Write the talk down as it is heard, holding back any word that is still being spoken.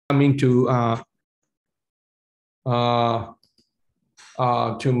coming to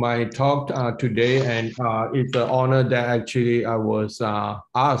my talk today, and it's an honor that actually I was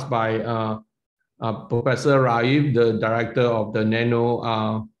asked by Professor Raif, the director of the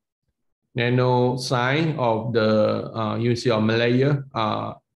nano science of the University of Malaya,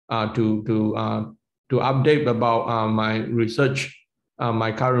 to update about my research,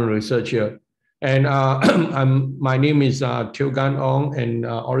 my current research here. And my name is Tiow-Gan Ong, and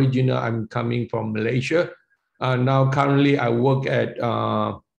originally I'm coming from Malaysia. Now currently I work at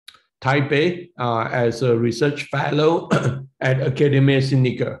Taipei as a research fellow at Academia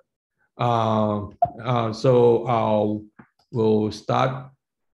Sinica. So we'll start.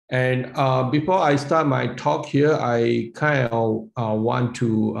 And before I start my talk here, I kind of want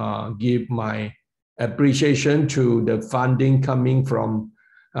to give my appreciation to the funding coming from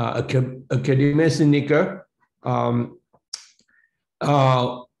Academia Sinica,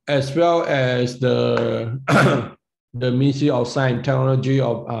 as well as the the Ministry of Science and Technology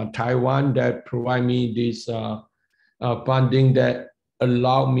of Taiwan that provide me this funding that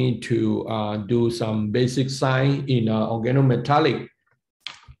allowed me to do some basic science in organometallic.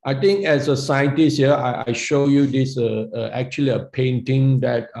 I think as a scientist here, I show you this actually a painting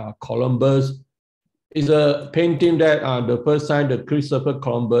that Columbus is a painting that the first time that Christopher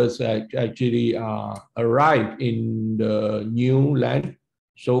Columbus actually arrived in the new land,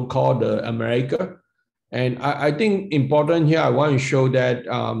 so-called America. And I think important here, I want to show that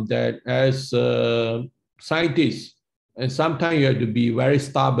that as scientists, and sometimes you have to be very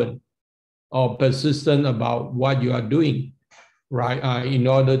stubborn or persistent about what you are doing, right, in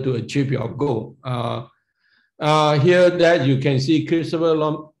order to achieve your goal. Here that you can see Christopher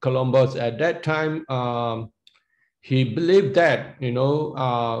Columbus at that time, he believed that,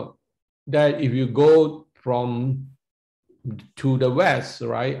 that if you go from to the west,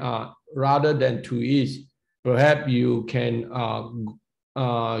 right, rather than to east, perhaps you can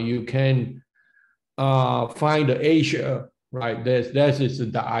find the Asia, right? That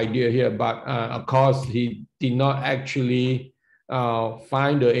is the idea here. But of course, he did not actually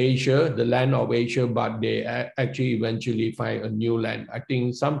find the Asia, the land of Asia, but they actually eventually find a new land. I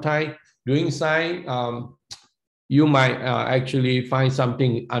think sometime doing science, you might actually find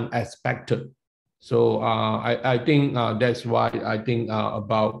something unexpected. So I think that's why I think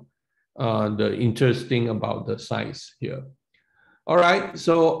about the interesting about the science here. All right,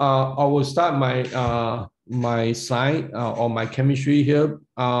 so I will start my my science or my chemistry here.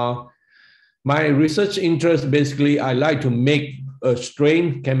 My research interest, basically, I like to make a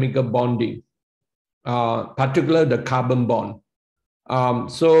strain chemical bonding, particularly the carbon bond.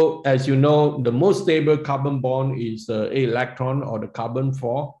 So as you know, the most stable carbon bond is the electron or the carbon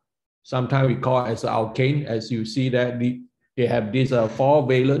 4. Sometimes we call it as alkane. As you see that they have this 4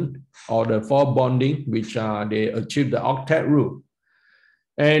 valent or the 4 bonding, which they achieve the octet rule.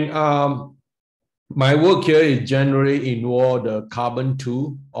 And my work here is generally involve the carbon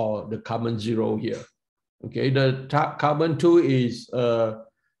 2 or the carbon 0 here. Okay, the carbon 2 is a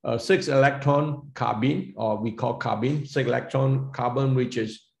 6 electron carbene, or we call carbene, 6 electron carbon, which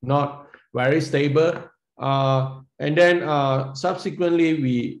is not very stable. And then subsequently,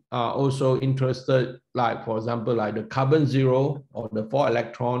 we are also interested, like, for example, like the carbon 0 or the 4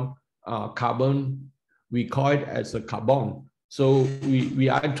 electron carbon, we call it as a carbon. So we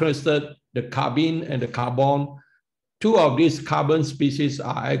are interested the carbene and the carbon. 2 of these carbon species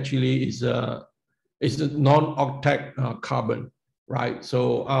are actually is a non-octet carbon, right?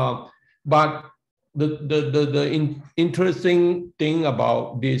 So, but the interesting thing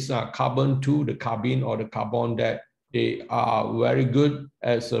about this carbon 2, the carbene or the carbon, that they are very good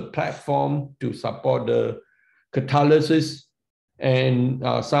as a platform to support the catalysis and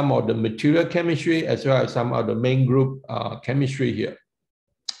some of the material chemistry, as well as some of the main group chemistry here.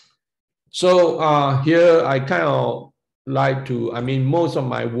 So here I kind of like to, I mean, most of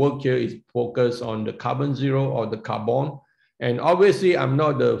my work here is focused on the carbon 0 or the carbon. And obviously, I'm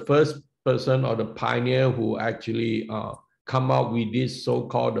not the first person or the pioneer who actually come up with this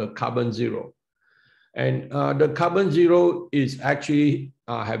so-called carbon 0. And the carbon 0 is actually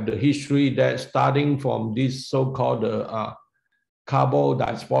have the history that starting from this so-called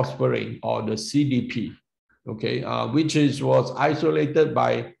carbodiphosphorane or the CDP, okay, which was isolated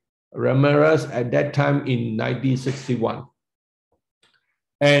by Ramirez at that time in 1961.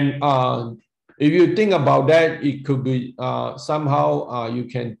 And if you think about that, it could be somehow you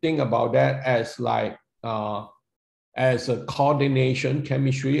can think about that as like as a coordination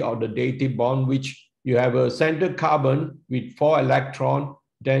chemistry or the dative bond, which you have a center carbon with 4 electrons,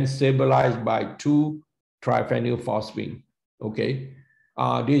 then stabilized by 2 triphenylphosphine. Okay,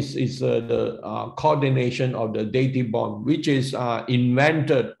 this is the coordination of the dative bond, which is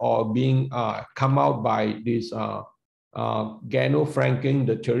invented or being come out by this Gano-Franken,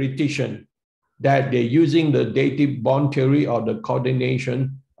 the theoretician, that they're using the dative bond theory or the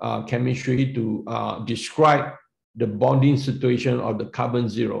coordination chemistry to describe the bonding situation of the carbon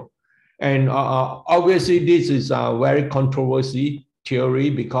zero. And obviously, this is a very controversial theory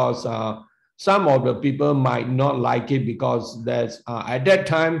because some of the people might not like it because there's at that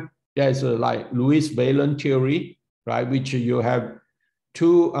time there's like Lewis valence theory, right? Which you have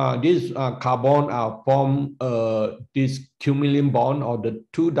two this carbon form this cumulin bond or the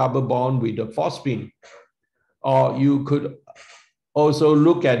two double bond with the phosphine. Or you could also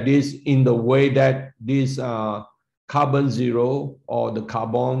look at this in the way that this carbon zero or the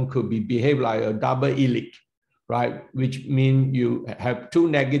carbon could be behave like a double helix, right? Which means you have two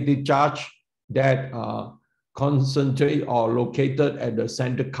negative charge that concentrate or located at the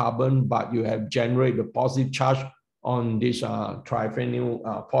center carbon, but you have generate the positive charge on this triphenyl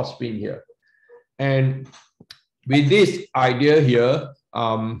phosphine here. And with this idea here,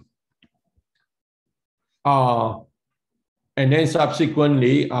 and then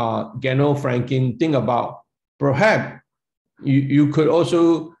subsequently, Gano-Franken think about perhaps you could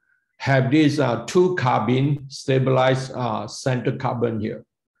also have this two carbon stabilized center carbon here.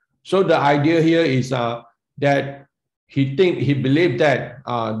 So the idea here is that he believed that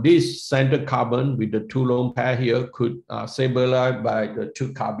this center carbon with the two lone pair here could stabilize by the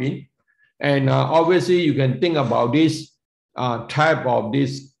two carbon. And obviously you can think about this type of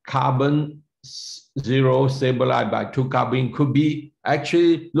this carbon zero stabilized by two carbon could be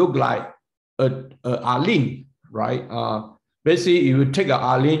actually look like a arlene, right? Basically, you take an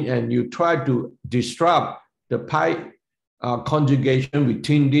arlene and you try to disrupt the pi conjugation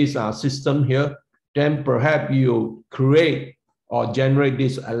between this system here, then perhaps you create or generate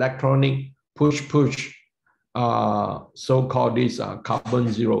this electronic push-push, so-called this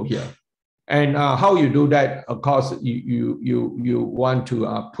carbon zero here. And how you do that? Of course, you want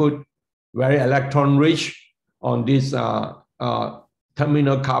to put very electron rich on this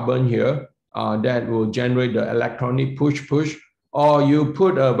terminal carbon here that will generate the electronic push-push, or you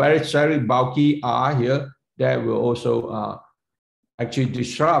put a very steric bulky R here that will also actually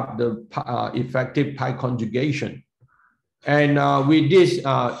disrupt the effective pi conjugation. And with this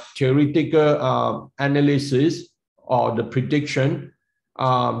theoretical analysis or the prediction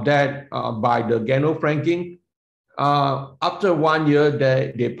that by the Gano-Franken, after 1 year,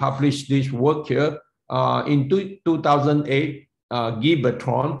 they published this work here. In 2008, Guy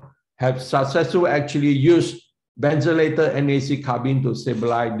Bertrand have successfully actually used benzylated NaC carbene to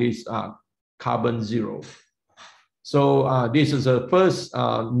stabilize this carbon zero. So this is the first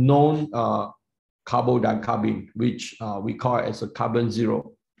known carbodicarbene, which we call as a carbon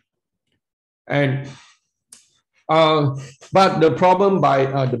zero. And but the problem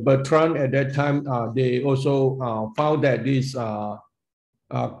by the Bertrand at that time, they also found that this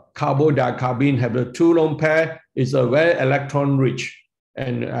carbodicarbene have the two lone pair is a very electron rich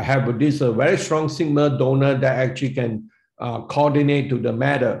and have this very strong sigma donor that actually can coordinate to the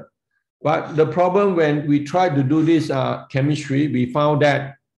matter. But the problem when we try to do this chemistry, we found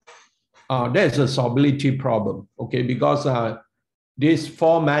that there's a solubility problem, okay? Because this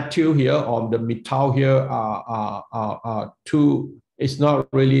 4-methyl here on the methyl here two is not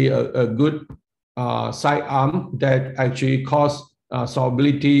really a good side arm that actually cause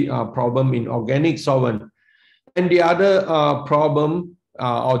solubility problem in organic solvent. And the other problem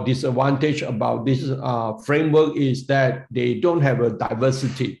or disadvantage about this framework is that they don't have a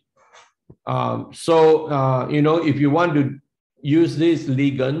diversity. So, you know, if you want to use this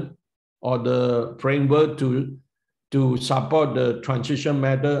ligand or the framework to support the transition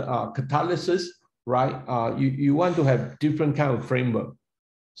matter catalysis, right? You want to have different kind of framework.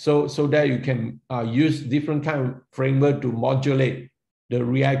 So that you can use different kind of framework to modulate the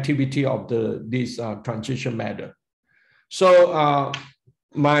reactivity of this transition matter. So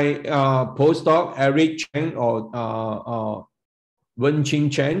my postdoc, Eric Chen or Wen-Ching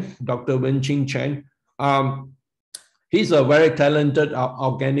Chen, Dr. Wen-Ching Chen, he's a very talented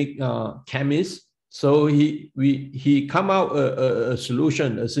organic chemist. So he come out a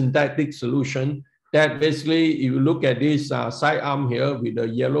solution, a synthetic solution that basically you look at this side arm here with the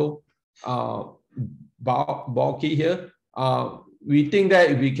yellow bulky here. We think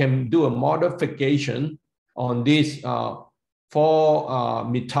that if we can do a modification on this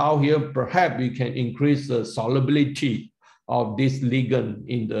 4-methyl here, perhaps we can increase the solubility of this ligand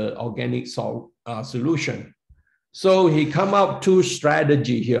in the organic solution. So he come up two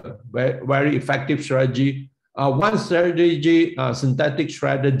strategy here, very effective strategy. One strategy, synthetic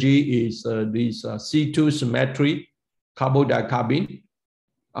strategy, is this C2 symmetry carbon-dicarbene,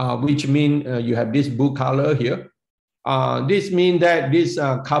 which means you have this blue color here. This means that these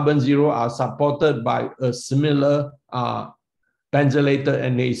carbon zero are supported by a similar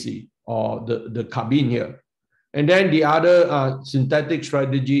benzylated NAC, or the carbene here. And then the other synthetic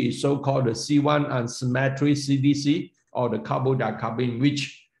strategy is so-called the C1 unsymmetry CDC, or the carbon-dicarbene,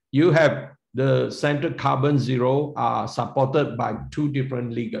 which you have the center carbon zero are supported by two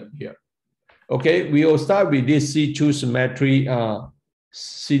different ligands here. Okay, we will start with this C2 symmetry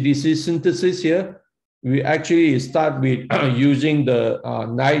CDC synthesis here. We actually start with using the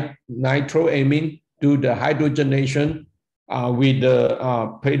nitroamine to the hydrogenation with the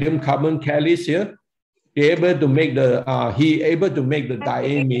palladium carbon catalyst here. He able to make the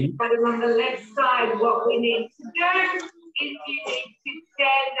diamine. But on the left side, what we need to do is you need to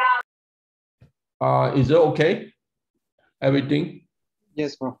stand up. Is it okay? Everything?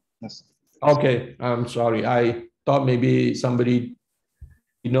 Yes, Prof. Yes. Okay, I'm sorry. I thought maybe somebody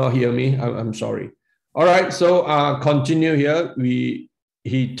did not hear me. I'm sorry. All right, so continue here.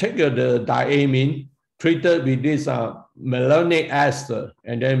 He take the diamine, treated with this malonic ester,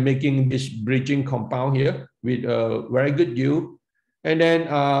 and then making this bridging compound here with a very good yield, and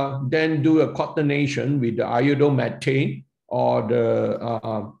then do a coordination with the iodomethane or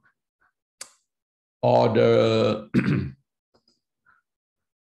the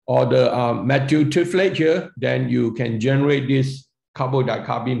methyl triflate here. Then you can generate this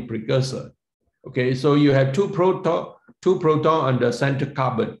carbon-dicarbene precursor. Okay, so you have two proton on the center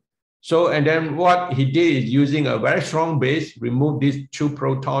carbon. So, and then what he did is using a very strong base, remove these two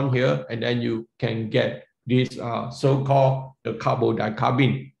proton here, and then you can get this so-called the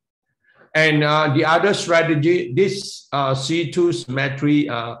carbon-dicarbene. And the other strategy, this C2 symmetry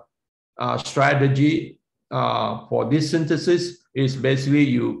strategy for this synthesis is basically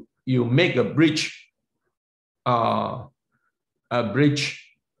you make a bridge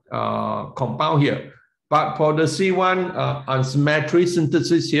compound here. But for the C1 unsymmetry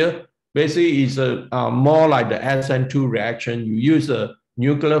synthesis here, basically is more like the SN2 reaction. You use a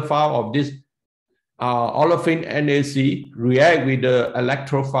nucleophile of this olefin NaC, react with the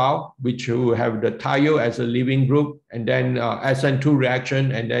electrophile, which will have the thiol as a leaving group, and then SN2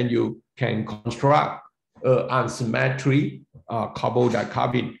 reaction, and then you can construct unsymmetry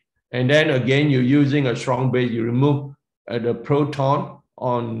carbon-dicarbene. And then again, you're using a strong base, you remove the proton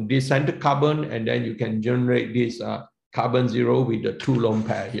on this center carbon, and then you can generate this carbon zero with the two lone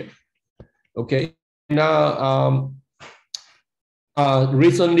pair here. Okay, now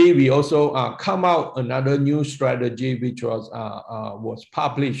recently we also come out another new strategy, which was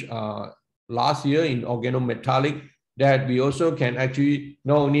published last year in organometallic, that we also can actually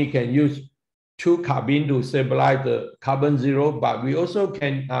not only can use two carbene to stabilize the carbon zero, but we also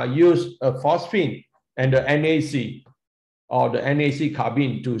can use a phosphine and the NaC, or the NaC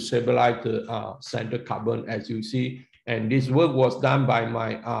carbene, to stabilize the center carbon, as you see. And this work was done by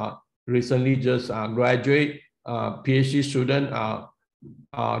my recently just graduate PhD student,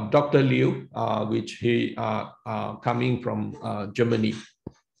 Dr. Liu, which he coming from Germany.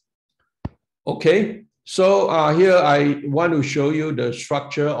 Okay, so here I want to show you the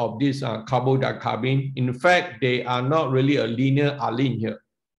structure of this carbon-dicarbene. In fact, they are not really a linear arline here.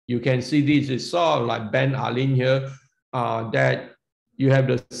 You can see this is sort of like band arline here, that you have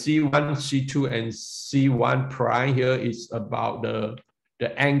the C1, C2, and C1 prime here is about the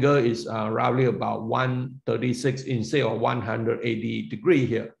angle is roughly about 136 instead of 180 degree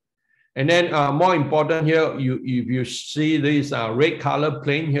here. And then more important here, if you see this red color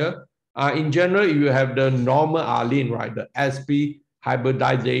plane here, in general, you have the normal arline, right? The sp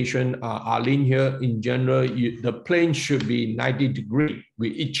hybridization arline here. In general, the plane should be 90 degree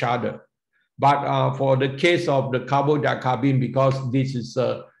with each other. But for the case of the carbon-dicarbene, because this is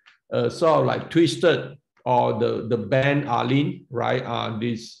sort of like twisted, or the band arline, right?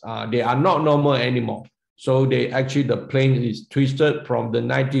 They are not normal anymore. So they actually, the plane is twisted from the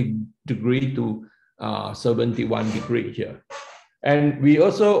 90 degree to 71 degree here. And we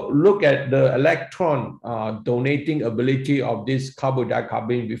also look at the electron donating ability of this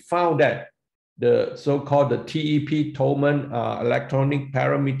carbon-dicarbene. We found that the so-called the TEP Tolman electronic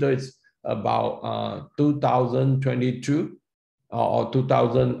parameter is about 2022 or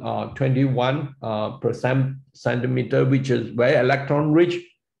 2021 per centimeter, which is very electron rich,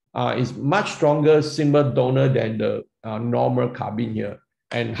 is much stronger single donor than the normal carbene here.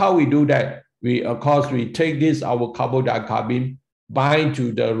 And how we do that? Of course, we take this, our carbon-dicarbene, bind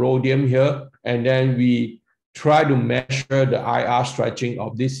to the rhodium here, and then we try to measure the IR stretching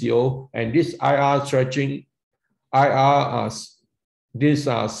of this CO. And this IR stretching IR, this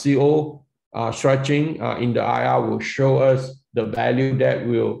CO stretching in the IR will show us the value that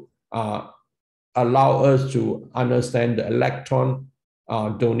will allow us to understand the electron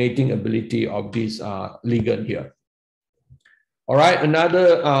donating ability of this ligand here. All right,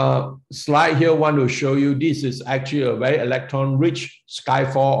 another slide here I want to show you. This is actually a very electron-rich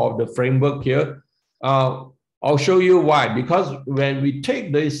skyfall of the framework here. I'll show you why. Because when we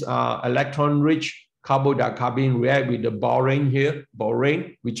take this electron-rich carbon-dicarbene react with the borane here,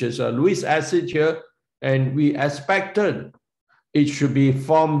 borane, which is a Lewis acid here, and we expected it should be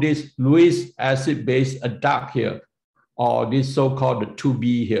form this Lewis acid-based adduct here, or this so-called the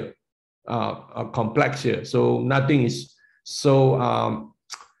 2B here, a complex here. So nothing is so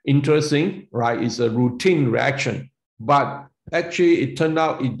interesting, right? It's a routine reaction, but actually it turned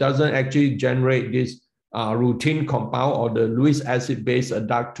out it doesn't actually generate this routine compound or the Lewis acid-based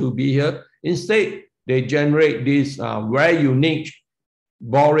adduct 2B here. Instead, they generate this very unique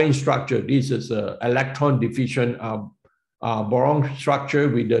borane structure. This is an electron deficient boron structure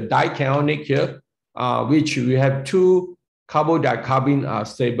with the dicarbonic here, which we have two carbon-dicarbene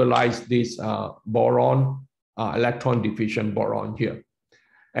stabilize this boron, electron deficient boron here.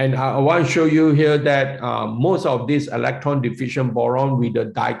 And I want to show you here that most of these electron deficient boron with the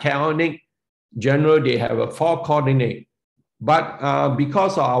dicarbonic, generally they have a 4 coordinate. But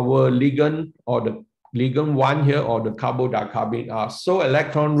because our ligand or the ligand 1 here or the carbon-dicarbene are so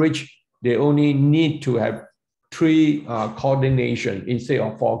electron rich, they only need to have 3 coordination instead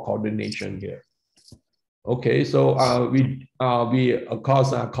of 4 coordination here. Okay, so we of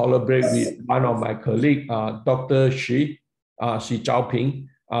course collaborate with one of my colleagues, Dr. Xi Zhaoping.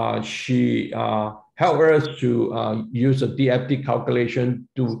 She helped us to use a DFT calculation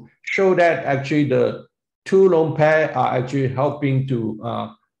to show that actually the 2 lone pair are actually helping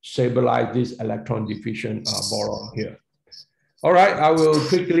to stabilize this electron deficient boron here. All right, I will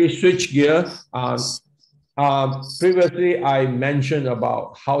quickly switch gear. Previously, I mentioned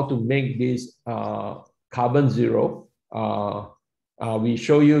about how to make this carbon zero. We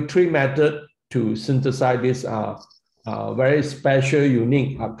show you 3 methods to synthesize this very special,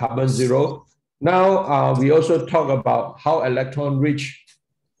 unique carbon zero. Now, we also talk about how electron rich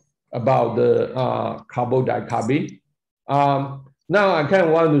about the carbon-dicarbene. Now, I kind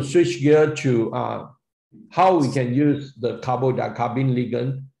of want to switch gear to how we can use the carbon-dicarbene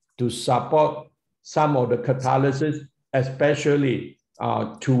ligand to support some of the catalysis, especially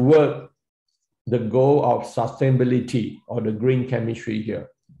toward the goal of sustainability or the green chemistry here.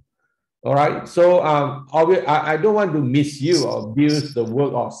 All right, so I don't want to misuse or abuse the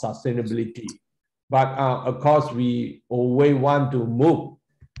word of sustainability, but of course, we always want to move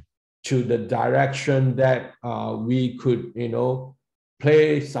to the direction that we could,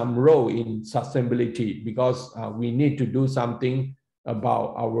 play some role in sustainability, because we need to do something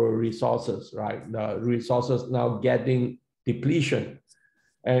about our resources, right? The resources now getting depletion.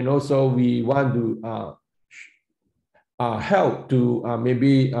 And also we want to help to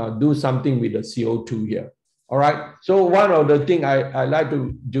maybe do something with the CO2 here. All right, so one of the things I like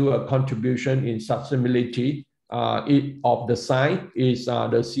to do a contribution in sustainability of the sign is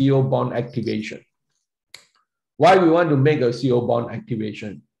the CO bond activation. Why we want to make a CO bond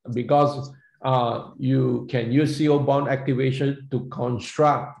activation? Because you can use CO bond activation to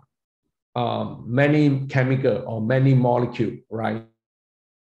construct many chemical or many molecule, right?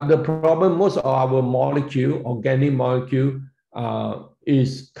 The problem, most of our molecule, organic molecule,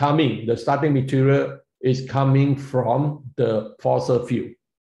 is coming, the starting material is coming from the fossil fuel,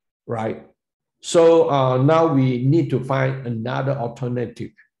 right? So now we need to find another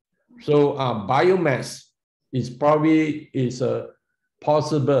alternative. So biomass is probably a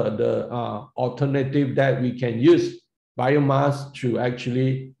possible the alternative that we can use biomass to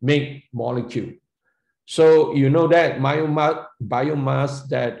actually make molecule. So you know that biomass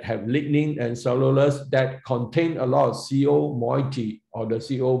that have lignin and cellulose that contain a lot of CO moiety or the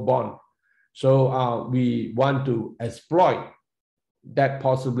CO bond. So we want to exploit that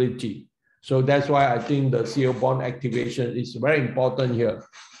possibility. So that's why I think the CO bond activation is very important here.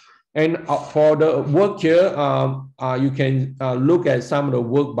 And for the work here, you can look at some of the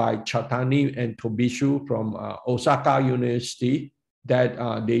work by Chatani and Tobishu from Osaka University that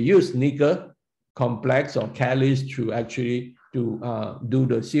they use nickel complex or catalyst to actually do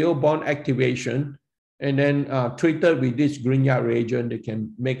the CO bond activation, and then treated with this Grignard reagent, they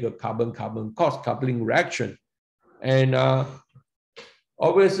can make a carbon-carbon cross coupling reaction. And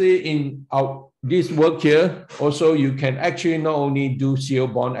obviously in this work here, also you can actually not only do CO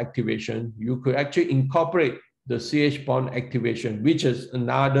bond activation, you could actually incorporate the CH bond activation, which is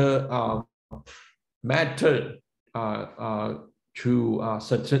another method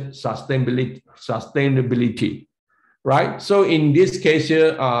sustainability, right? So in this case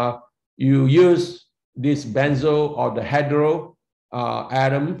here, you use this benzo or the hetero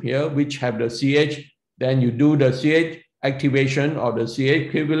atom here, which have the CH, then you do the CH activation or the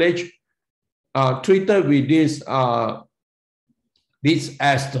CH privilege, treated with this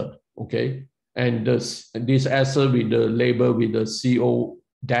ester, okay? And this ester with the label with the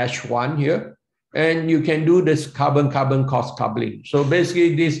CO-1 here. And you can do this carbon-carbon cross coupling. So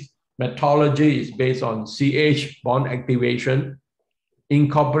basically this methodology is based on CH bond activation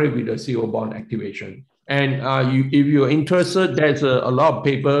incorporate with the CO bond activation. And if you're interested, there's a lot of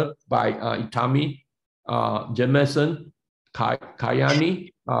paper by Itami, Jameson,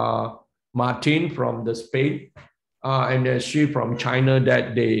 Kayani, Martin from the Spain, and she from China,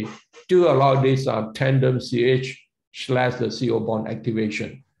 that they do a lot of this tandem CH/the CO bond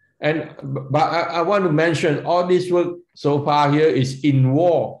activation. But I want to mention all this work so far here is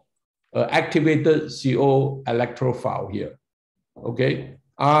involve activated CO electrophile here. Okay.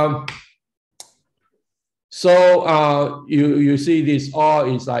 So you see this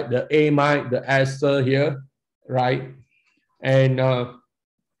all is like the amide, the ester here, right? And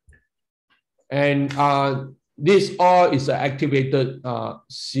this all is an activated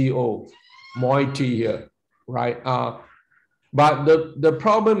CO moiety here, right? But the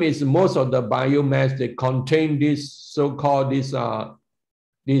problem is most of the biomass, they contain this so-called this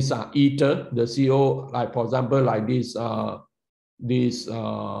ether, the CO, like for example, like this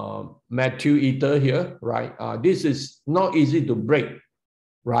methyl ether here, right? This is not easy to break,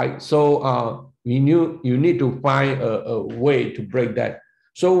 right? So you need to find a way to break that.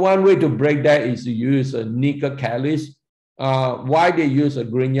 So one way to break that is to use a nickel catalyst. Why they use a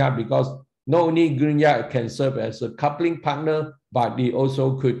Grignard? Because not only Grignard can serve as a coupling partner, but they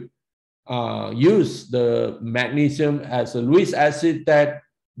also could use the magnesium as a Lewis acid that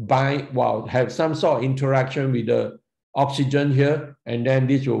have some sort of interaction with the oxygen here, and then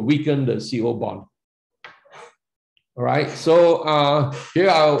this will weaken the CO bond. All right, so here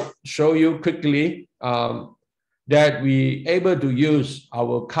I'll show you quickly that we able to use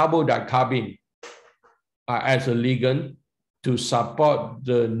our carbodicarbene as a ligand to support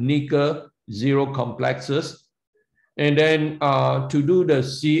the nickel zero complexes, and then to do the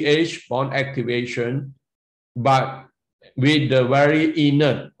CH bond activation, but with the very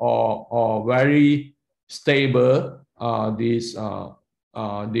inert or very stable this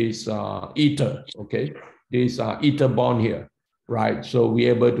ether, okay, this ether bond here, right? So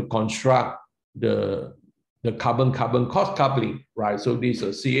we're able to construct the carbon-carbon cross coupling, right? So this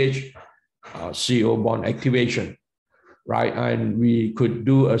is a CH CO bond activation, right? And we could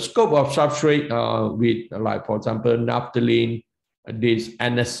do a scope of substrate with, like for example, naphthalene, this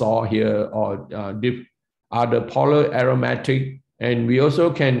anisole here, or other polar aromatic, and we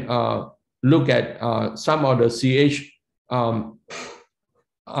also can look at some of the CH.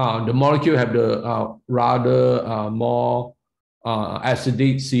 The molecule have the rather more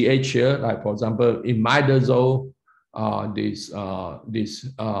acidic CH here, like for example, imidazole, this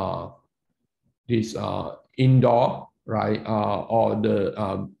indoor, right, or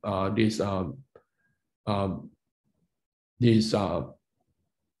the this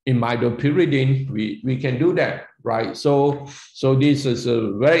imidopyridine, we can do that, right? So this is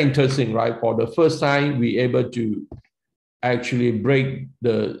very interesting, right? For the first time, we able to actually break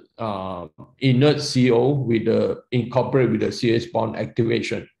the inert CO with the incorporate with the CH bond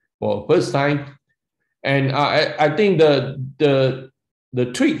activation for first time. And I think the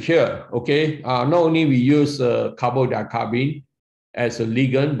trick here, okay, not only we use carbodicarbene as a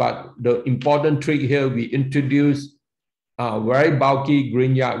ligand, but the important trick here, we introduce very bulky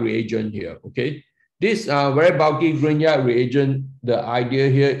Grignard reagent here, okay? This very bulky Grignard reagent, the idea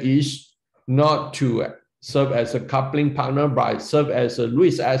here is not to serve as a coupling partner, but serve as a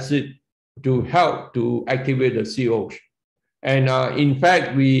Lewis acid to help to activate the CO. And in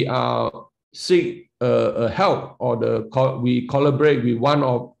fact, we seek help, or we collaborate with one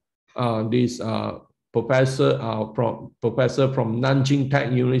of these professor from Nanjing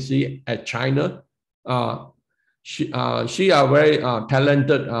Tech University at China. She are very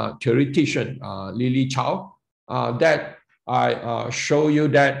talented theoretician, Lily Chow, that I show you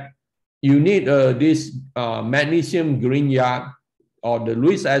that you need this magnesium Grignard or the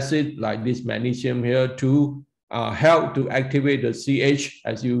Lewis acid, like this magnesium here, to help to activate the CH,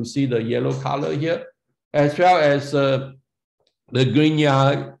 as you see the yellow color here, as well as the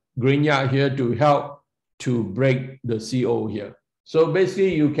Grignard here to help to break the CO here. So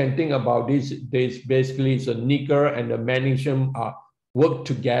basically, you can think about this basically it's a nickel and the magnesium work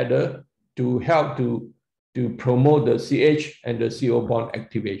together to help to to promote the CH and the CO bond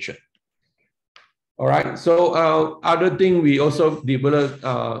activation. All right, so other thing, we also developed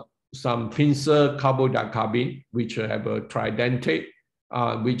some pincer carbodicarbene, which have a tridentate,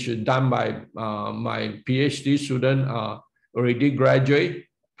 which is done by my PhD student, already graduate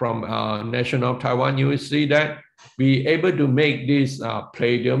from National Taiwan University, that we able to make this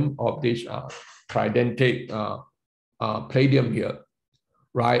palladium of this tridentate palladium here,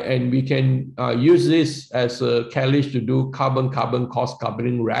 right? And we can use this as a catalyst to do carbon-carbon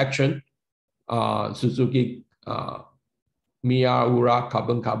cross-coupling reaction, Suzuki Miyaura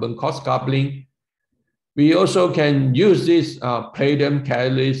carbon-carbon cross-coupling. We also can use this palladium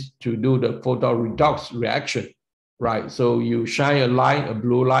catalyst to do the photoredox reaction, right? So you shine a light, a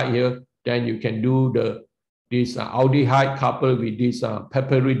blue light here, then you can do this aldehyde coupled with this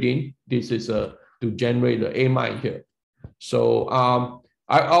piperidine. This is to generate the amide here. So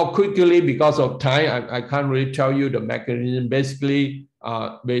I'll quickly, because of time, I can't really tell you the mechanism. Basically,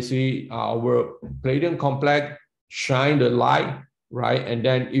 our palladium complex shine the light, right? And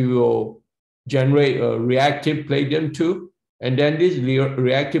then it will generate a reactive palladium tube. And then this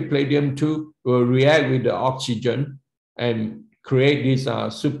reactive palladium tube will react with the oxygen and create this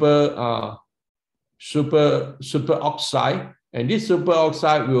super oxide. And this super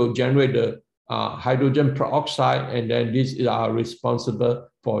oxide will generate the hydrogen peroxide, and then this is responsible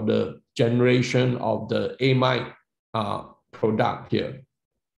for the generation of the amide product here.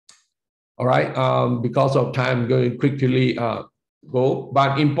 All right, because of time, I'm going to quickly go.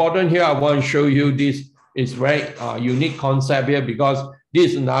 But important here, I want to show you this is very unique concept here, because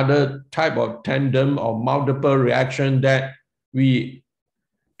this is another type of tandem or multiple reaction that we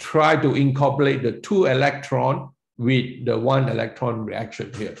try to incorporate the 2 electron with the 1 electron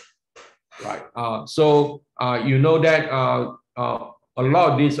reaction here. Right. So you know that a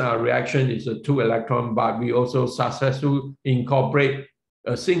lot of this reaction is a 2 electron, but we also successfully incorporate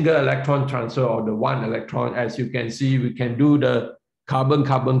a single electron transfer of the 1 electron. As you can see, we can do the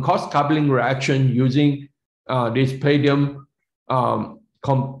carbon-carbon cross-coupling reaction using this palladium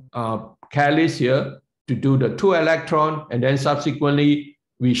catalyst here to do the 2 electron, and then subsequently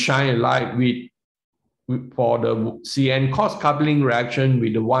we shine a light for the CN cross-coupling reaction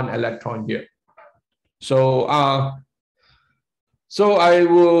with the 1 electron here. So so I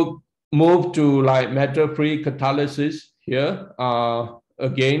will move to like metal-free catalysis here.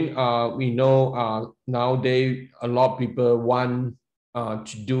 Again, we know nowadays a lot of people want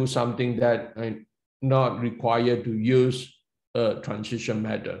to do something that not required to use a transition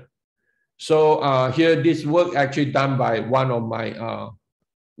method. So here, this work actually done by one of my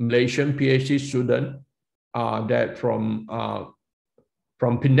Malaysian PhD student that from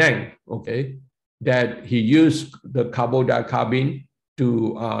Penang, okay, that he used the carbodicarbene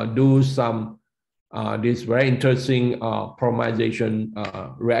to do some this very interesting polymerization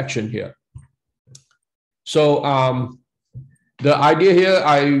reaction here. So the idea here,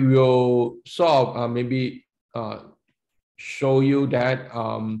 I will sort of maybe show you that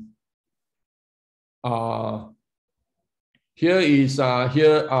here is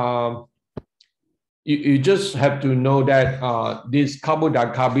you just have to know that this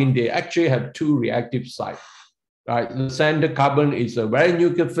carbodicarbene, they actually have 2 reactive sites, right? The center carbon is a very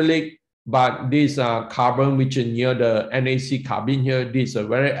nucleophilic, but this carbon which is near the NAC carbene here, this is a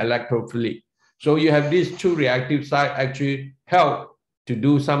very electrophilic. So you have these 2 reactive sites actually help to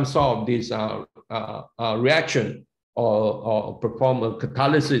do some sort of this reaction or perform a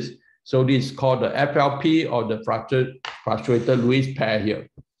catalysis. So this is called the FLP, or the frustrated Lewis pair here.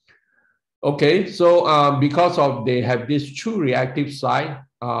 Okay, so because of they have this 2 reactive site,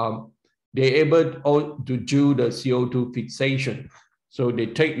 they're able to do the CO2 fixation. So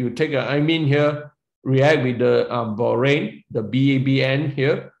you take an amine here, react with the borane, the BABN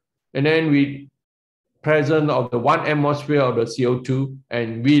here, and then with presence of the 1 atmosphere of the CO2,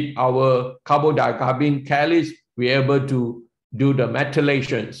 and with our carbodicarbene catalyst, we're able to do the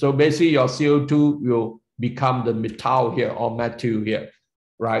metallation. So basically your CO2 will become the methyl here, or methyl here,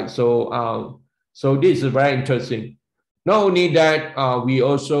 right? So so this is very interesting. Not only that, we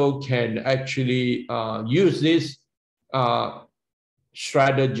also can actually use this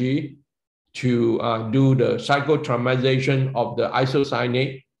strategy to do the cyclothermization of the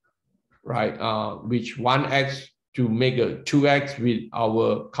isocyanate, right? Which 1x to make a 2x with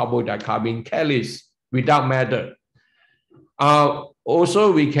our carbodicarbene catalyst without matter.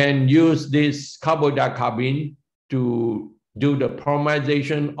 Also, we can use this carbodicarbene to do the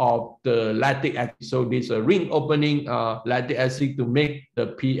polymerization of the lactic acid. So this is a ring opening lactic acid to make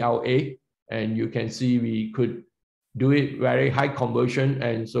the PLA. And you can see we could do it very high conversion.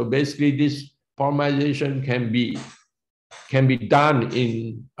 And so basically this polymerization can be done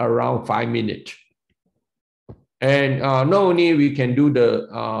in around 5 minutes. And not only we can do the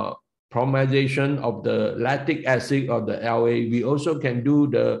polymerization of the lactic acid or the LA, we also can do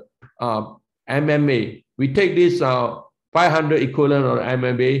the MMA. We take this 500 equivalent of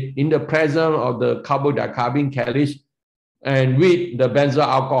MMA in the presence of the carbon-dicarbene catalyst, and with the benzyl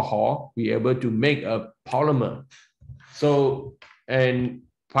alcohol, we are able to make a polymer. So, and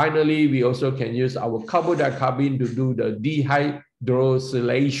finally, we also can use our carbon-dicarbene to do the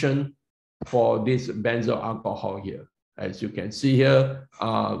dehydrosilation for this benzyl alcohol here. As you can see here,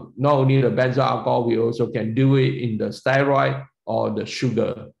 not only the benzyl alcohol, we also can do it in the steroid or the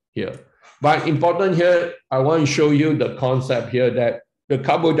sugar here. But important here, I want to show you the concept here that the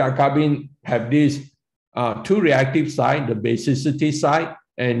carbon-dicarbene have this two reactive side, the basicity side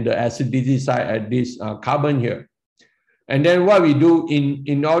and the acidity side at this carbon here. And then what we do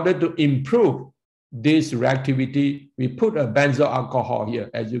in order to improve this reactivity, we put a benzyl alcohol here.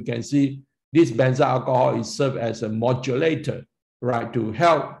 As you can see, this benzyl alcohol is served as a modulator, right, to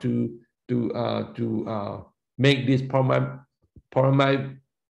help to make this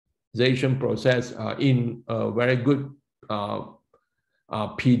polymerization process in a very good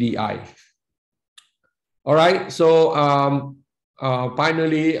PDI. All right, so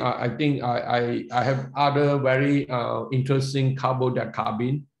finally, I think I have other very interesting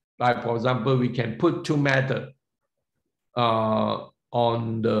carbon-dicarbene. Like, for example, we can put two metals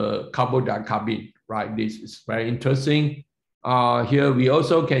on the carbon-dicarbene, right? This is very interesting. Here, we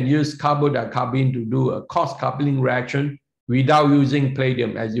also can use carbon-dicarbene to do a cross-coupling reaction without using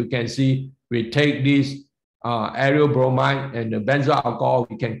palladium. As you can see, we take this aryl bromide and the benzyl alcohol,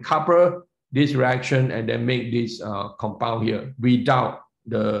 we can couple this reaction and then make this compound here without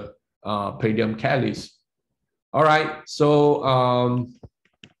the palladium catalyst. All right, so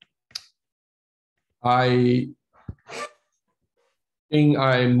I think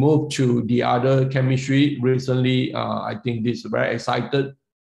I moved to the other chemistry recently. I think this is very excited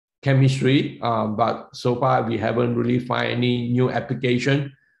chemistry, but so far we haven't really find any new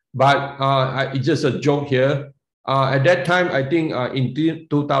application. But it's just a joke here. At that time, I think in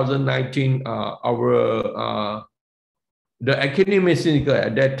 2019, the academicians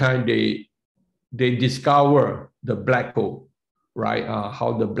at that time, they discover the black hole, right?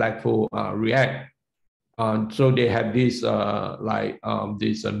 How the black hole react. So they have this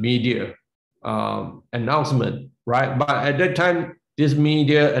this media announcement, right? But at that time, this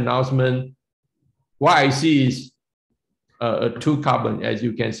media announcement, what I see is a two carbon. As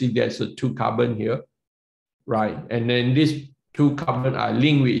you can see, there's a two carbon here, right? And then these two carbon are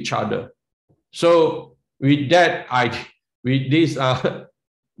linked with each other. So with that, with this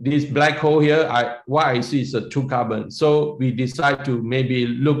this black hole here, what I see is a two carbon. So we decide to maybe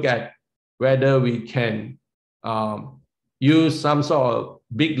look at whether we can use some sort of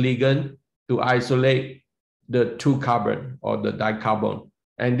big ligand to isolate the two carbon or the dicarbon.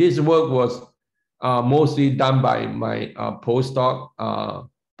 And this work was mostly done by my postdoc,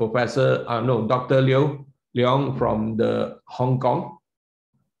 Dr. Leong from the Hong Kong,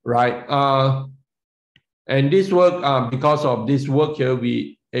 right? And this work, because of this work here,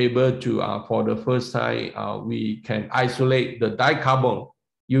 we able to, for the first time, we can isolate the dicarbon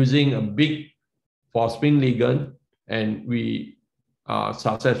using a big phosphine ligand, and we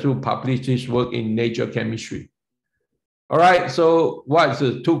successfully published this work in Nature Chemistry. All right, so what is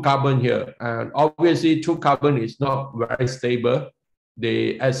the two carbon here? And obviously, two carbon is not very stable.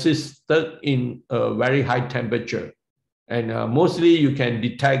 They existed in a very high temperature, and mostly you can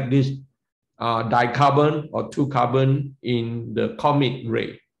detect this dicarbon or two carbon in the cosmic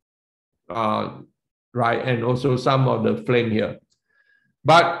ray, right? And also some of the flame here.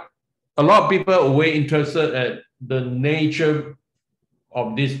 But a lot of people are way interested at the nature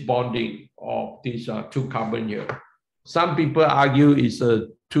of this bonding of these two carbon here. Some people argue it's a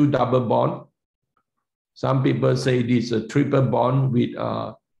two double bond. Some people say this is a triple bond with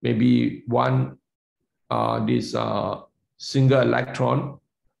maybe one this single electron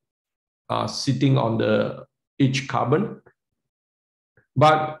sitting on each carbon.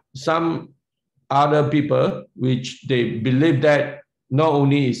 But some other people, which they believe that not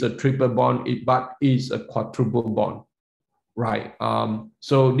only is a triple bond, but is a quadruple bond, right?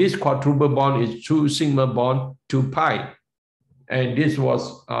 So this quadruple bond is 2 sigma bond 2 pi. And this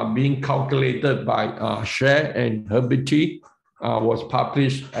was being calculated by Share and Herberty, was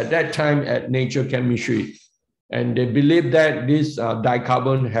published at that time at Nature Chemistry. And they believe that this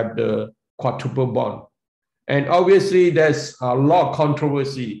dicarbon have the quadruple bond. And obviously, there's a lot of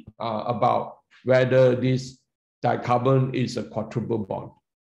controversy about whether this dicarbon is a quadruple bond.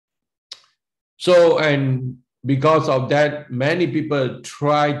 So, and because of that, many people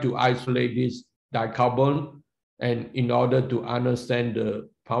try to isolate this dicarbon, and in order to understand the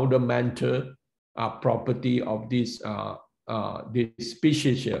fundamental property of this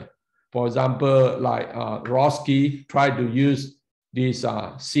species here. For example, like Roski tried to use this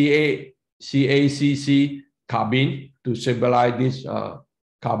CACC carbene to stabilize this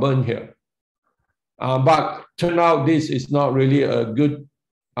carbon here. But turn out this is not really a good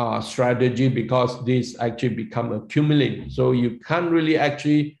strategy, because this actually become accumulating. So you can't really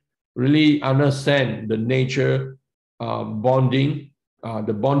really understand the nature bonding,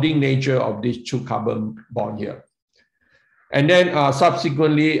 the bonding nature of this two carbon bond here. And then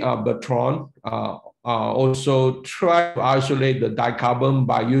subsequently, Bertrand also tried to isolate the dicarbon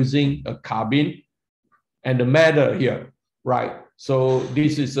by using a carbene and the matter here, right? So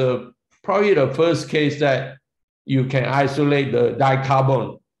this is probably the first case that you can isolate the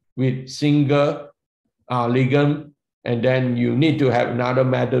dicarbon with single ligand, and then you need to have another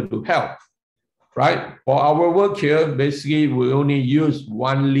matter to help, right? For our work here, basically we only use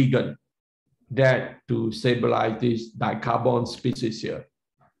one ligand that to stabilize this dicarbon species here.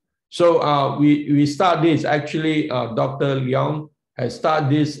 So we start this, actually Dr. Leong has started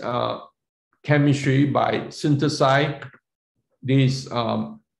this chemistry by synthesizing this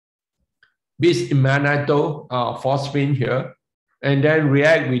bis-imanitol phosphine here, and then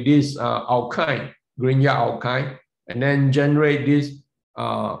react with this alkyne, Grignard alkyne, and then generate this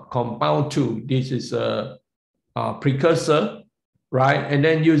compound 2. This is a precursor, right? And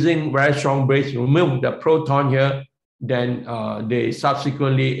then using very strong base, remove the proton here, then they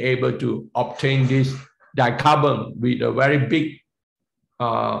subsequently able to obtain this dicarbon with a very big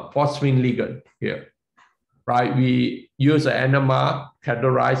phosphine ligand here, right? We use an NMR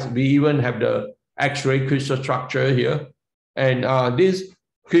categorize. We even have the X-ray crystal structure here. And this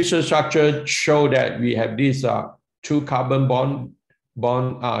crystal structure show that we have this two carbon bond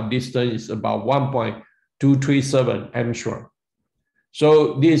distance is about 1.237 angstrom.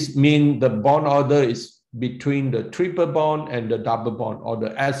 So this means the bond order is between the triple bond and the double bond, or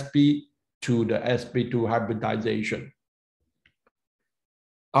the sp to the sp2 hybridization.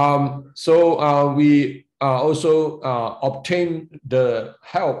 We also obtain the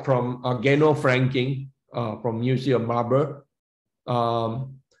help from Geno Franking from Museum of Marble,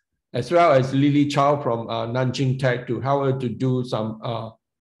 as well as Lily Chow from Nanjing Tech, to help her to do some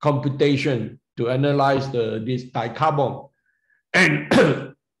computation to analyze this dicarbon.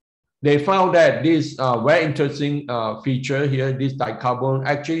 And they found that this very interesting feature here, this dicarbon,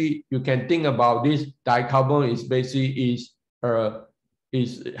 actually you can think about this dicarbon is basically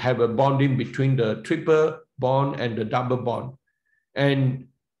have a bonding between the triple bond and the double bond, and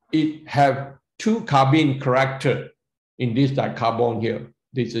it have two carbene character in this dicarbon here.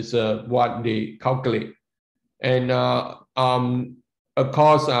 This is what they calculate, and of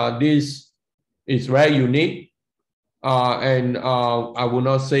course this is very unique. And I will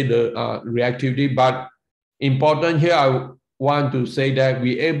not say the reactivity, but important here, I want to say that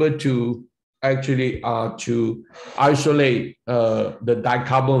we're able to actually to isolate the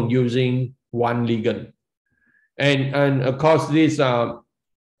dicarbon using one ligand. And of course, this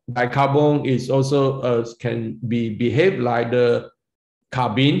dicarbon is also can be behave like the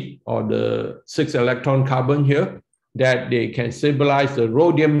carbene, or the 6-electron carbon here, that they can stabilize the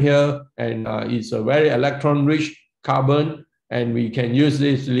rhodium here, and it's a very electron-rich carbon, and we can use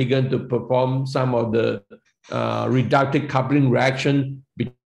this ligand to perform some of the reductive coupling reaction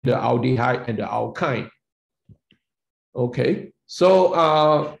between the aldehyde and the alkyne. Okay, so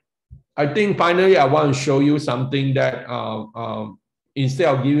I think finally I want to show you something that instead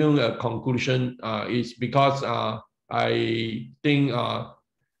of giving a conclusion, is because I think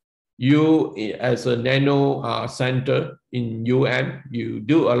you as a nano center in UM, you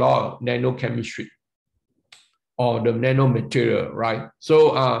do a lot of nanochemistry or the nanomaterial, right?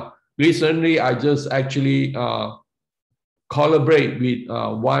 So recently I just actually collaborate with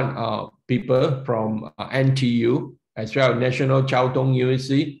one people from NTU, as well as National Chiao Tung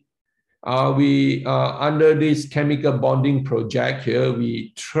University. We under this chemical bonding project here,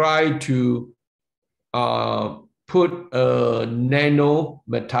 we try to put a nano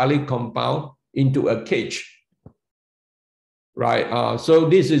metallic compound into a cage, right? So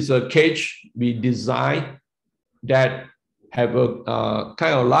this is a cage we designed that have a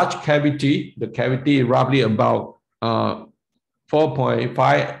kind of large cavity. The cavity is roughly about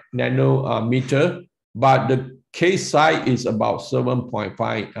 4.5 nanometer, but the case size is about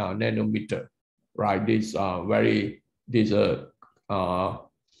 7.5 nanometer, right?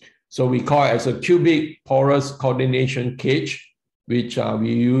 So we call it as a cubic porous coordination cage, which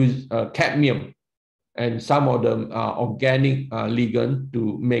we use cadmium and some of the organic ligand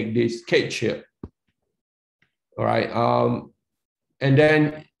to make this cage here. All right. And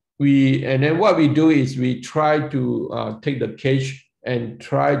then what we do is we try to take the cage and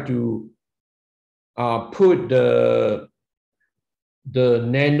try to put the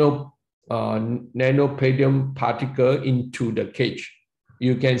nanopalladium particle into the cage.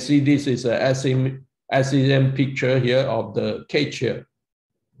 You can see this is a SEM picture here of the cage here.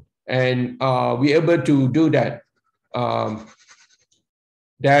 And we're able to do that.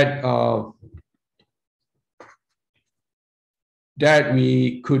 That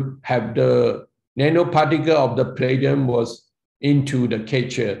we could have the nanoparticle of the palladium was into the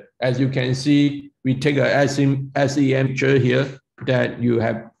cage here. As you can see, we take a SEM picture here that you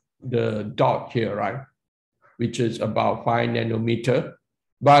have the dot here, right? Which is about 5 nanometer.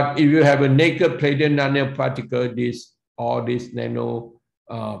 But if you have a naked palladium nanoparticle, all this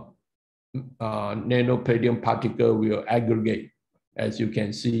nanopalladium particle will aggregate, as you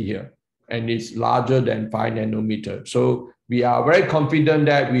can see here, and it's larger than 5 nanometer. So we are very confident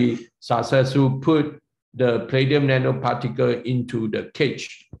that we successfully put the palladium nanoparticle into the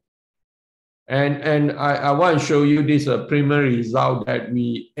cage. And I want to show you this preliminary result that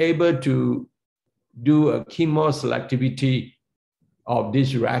we able to do a chemoselectivity of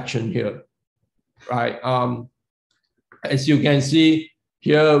this reaction here, right? As you can see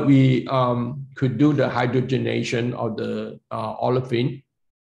here, we could do the hydrogenation of the olefin.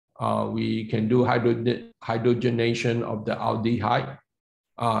 We can do hydrogenation of the aldehyde.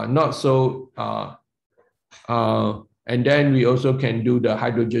 And then we also can do the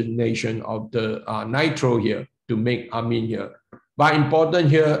hydrogenation of the nitro here to make amine here. But important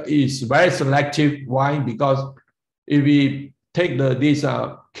here is very selective. Why? Because if we take this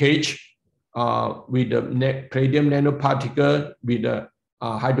cage with the palladium nanoparticle with the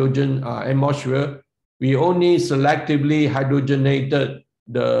hydrogen atmosphere, we only selectively hydrogenated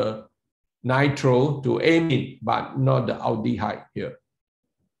the nitro to amine, but not the aldehyde here.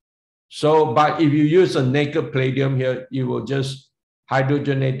 So, but if you use a naked palladium here, you will just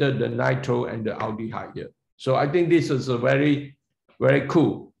hydrogenate the nitro and the aldehyde here. So I think this is a very, very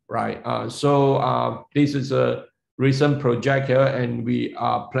cool, right? This is a recent project here, and we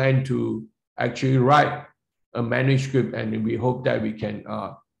plan to actually write a manuscript, and we hope that we can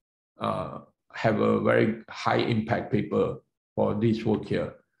have a very high impact paper for this work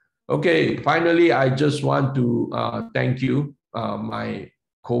here. Okay, finally, I just want to thank you, my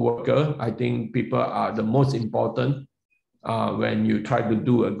co-worker. I think people are the most important when you try to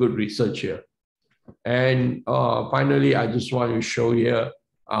do a good research here. And finally, I just want to show here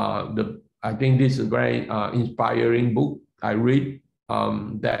I think this is a very inspiring book I read,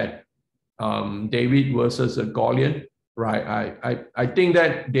 that David versus a Goliath, right? I think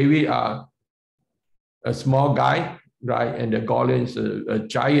that David are a small guy, right? And the Goliath is a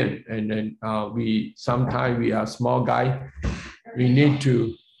giant. And then sometimes we are small guy. We need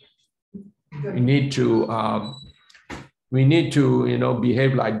to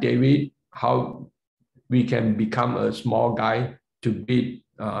behave like David, how we can become a small guy to beat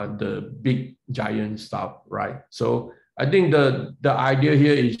the big giant stuff, right? So I think the idea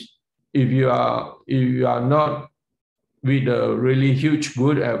here is if you are not with a really huge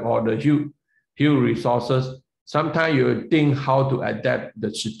good or the huge resources, sometimes you think how to adapt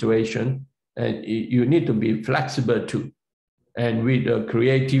the situation, and you need to be flexible too. And with the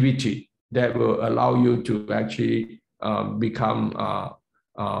creativity that will allow you to actually become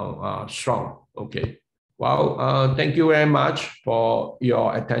strong. Okay. Well, thank you very much for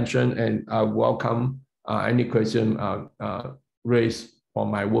your attention, and I welcome any question raised for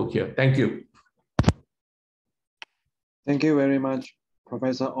my work here. Thank you. Thank you very much,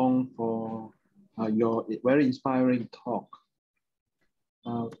 Professor Ong, for your very inspiring talk.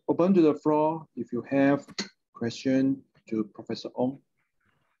 Open to the floor if you have question to Professor Ong.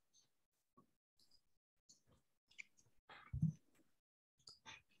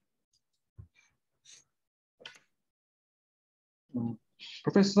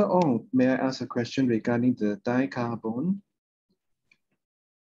 Professor Ong, may I ask a question regarding the dicarbon?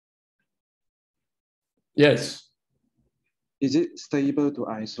 Yes. Is it stable to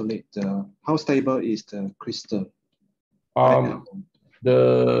isolate? How stable is the crystal?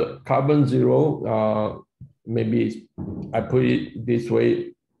 The carbon zero, maybe I put it this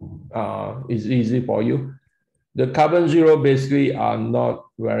way, is easy for you. The carbon zero basically are not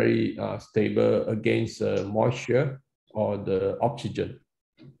very stable against moisture or the oxygen.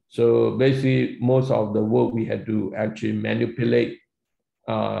 So basically, most of the work we had to actually manipulate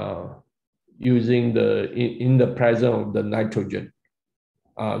using in the presence of the nitrogen.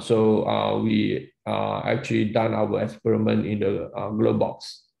 We actually done our experiment in the glove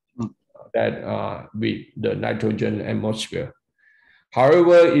box that with the nitrogen atmosphere.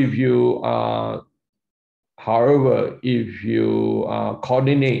 However, if you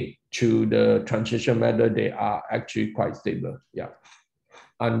coordinate to the transition method, they are actually quite stable. Yeah,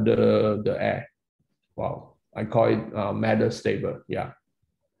 under the air. Wow, I call it matter stable. Yeah.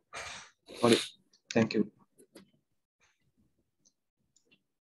 Got it. Thank you.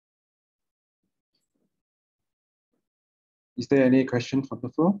 Is there any question from the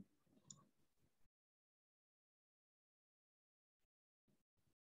floor?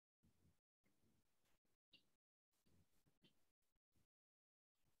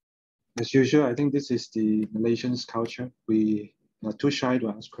 As usual, I think this is the Malaysians culture. We are too shy to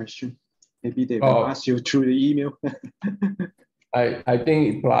ask questions. Maybe they will ask you through the email. I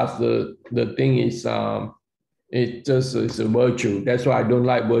think plus the thing is it just is a virtue. That's why I don't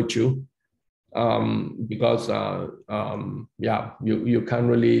like virtue. Because yeah, you can't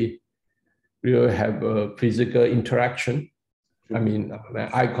really have a physical interaction. I mean,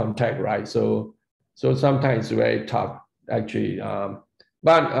 eye contact, right? So sometimes it's very tough, actually.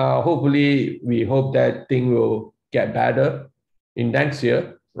 But hopefully, we hope that thing will get better in next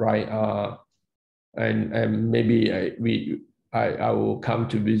year, right? And maybe I will come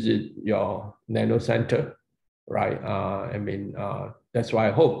to visit your nano center, right? I mean, that's why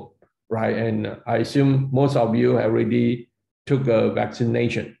I hope, right? And I assume most of you already took a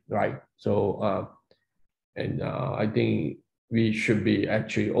vaccination, right? So, I think we should be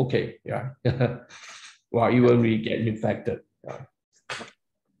actually okay, yeah. Well, even we get infected. Yeah.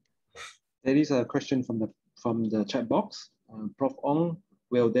 There is a question from the chat box. Prof. Ong,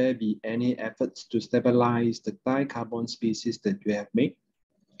 will there be any efforts to stabilize the dicarbon species that you have made?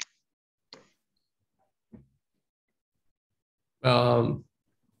 Well,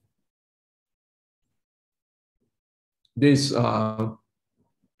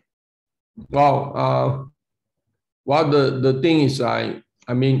 the thing is, I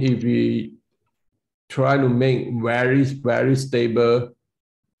mean, if we try to make very stable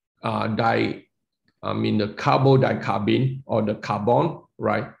the carbon or the carbon,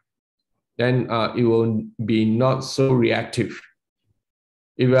 right? Then it will be not so reactive.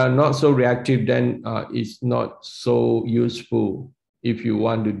 If we are not so reactive, then it's not so useful if you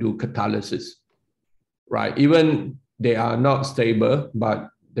want to do catalysis, right? Even they are not stable, but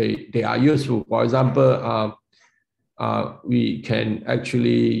they are useful. For example, we can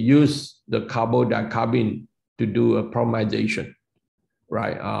actually use the carbon to do a polymerization,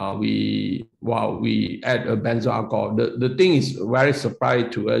 right? We add a benzyl alcohol. The thing is very surprising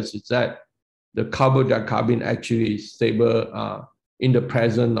to us is that the carbon actually is stable in the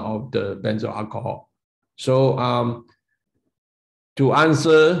presence of the benzyl alcohol. So to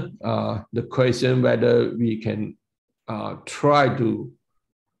answer the question whether we can try to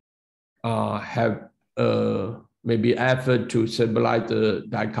have maybe effort to stabilize the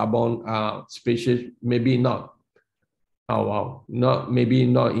dicarbon species, maybe not. Maybe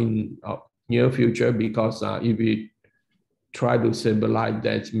not in near future, because if we try to stabilize,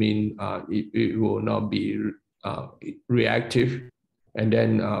 that means it will not be reactive, and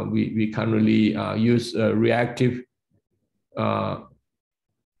then we can't really use reactive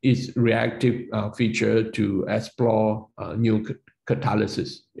feature to explore new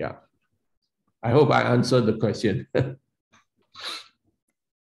catalysis. Yeah, I hope I answered the question.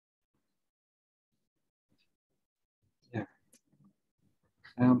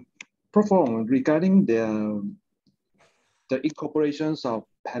 Prof. Ong, regarding the incorporations of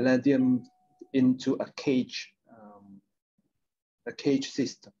palladium into a cage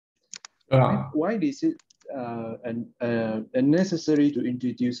system, why is it necessary to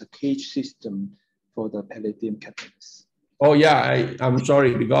introduce a cage system for the palladium catalyst? Oh yeah, I'm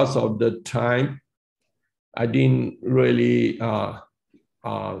sorry, because of the time, I didn't really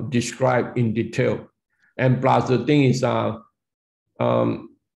describe in detail. And plus the thing is,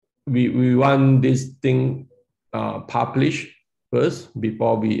 we want this thing published first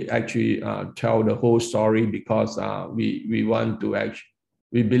before we actually tell the whole story, because we want to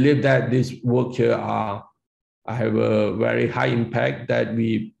we believe that this work here have a very high impact, that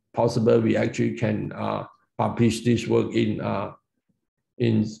we actually can publish this work in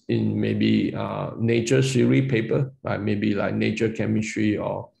maybe Nature series paper, maybe like Nature Chemistry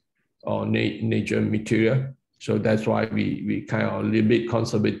or Nature Material. So that's why we kind of a little bit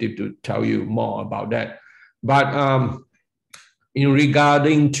conservative to tell you more about that. But in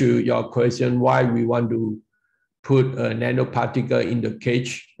regarding to your question, why we want to put a nanoparticle in the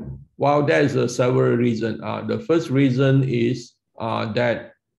cage, well, there's several reasons. The first reason is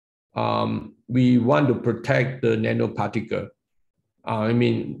that we want to protect the nanoparticle. I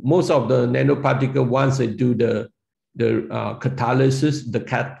mean, most of the nanoparticle, once they do the catalysis, the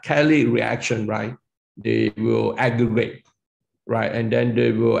catalytic reaction, right, they will aggregate, right, and then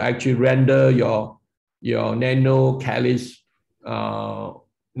they will actually render your nanocatalyst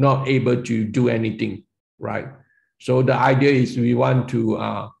not able to do anything, right? So the idea is we want to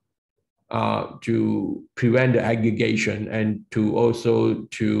prevent the aggregation and to also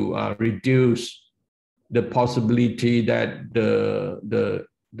to reduce the possibility that the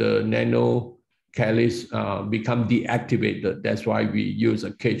nanocatalyst become deactivated. That's why we use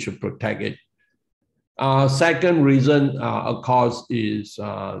a cage to protect it. Second reason, of course, is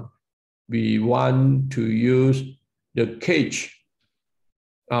we want to use the cage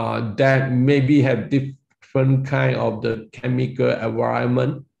that maybe have different kind of the chemical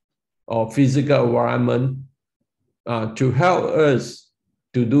environment or physical environment to help us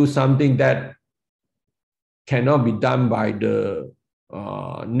to do something that cannot be done by the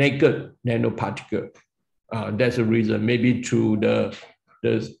naked nanoparticle. That's a reason, maybe through the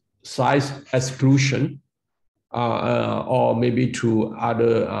size exclusion or maybe through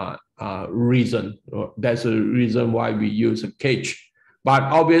other reason. That's a reason why we use a cage. But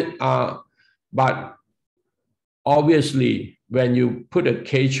obviously, when you put a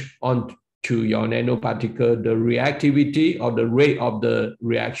cage onto your nanoparticle, the reactivity or the rate of the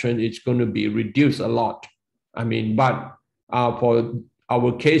reaction is going to be reduced a lot. I mean, but for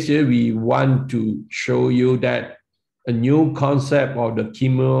our case here, we want to show you that a new concept of the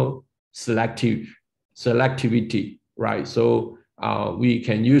selectivity, right? So we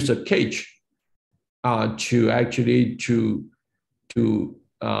can use a cage to actually to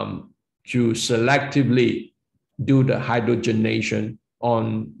selectively do the hydrogenation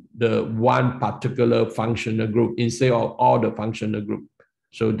on the one particular functional group instead of all the functional group.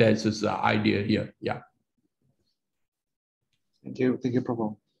 So that's just the idea here. Yeah. Thank you,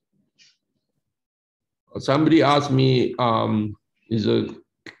 Prof. Somebody asked me, is a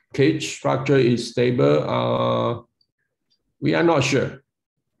cage structure is stable? We are not sure.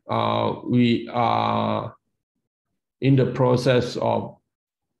 We are in the process of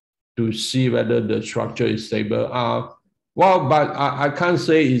to see whether the structure is stable. Well, but I can't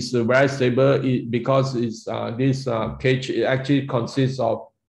say it's very stable because it's this cage it actually consists of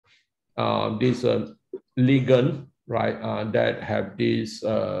this ligand, right, that have this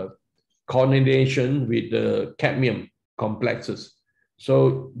coordination with the cadmium complexes.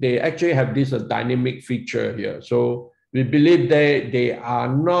 So they actually have this dynamic feature here. So we believe they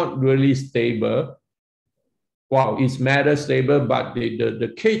are not really stable. Well, it's matter stable, but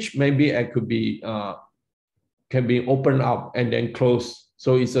the cage maybe it could be can be opened up and then closed.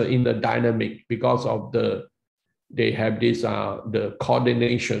 So it's in the dynamic because of they have this the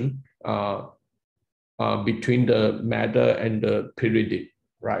coordination between the matter and the periodic,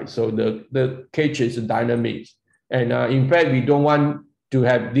 right? So the cage is dynamic, and in fact we don't want to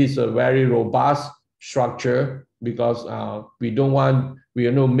have this very robust structure because we don't want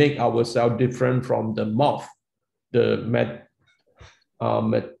make ourselves different from the moth, the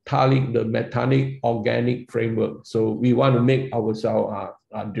metallic organic framework. So we want to make ourselves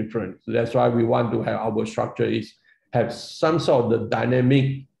different. So that's why we want to have our structure have some sort of the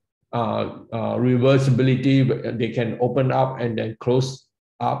dynamic reversibility. They can open up and then close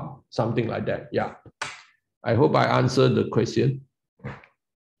up, something like that. Yeah. I hope I answered the question.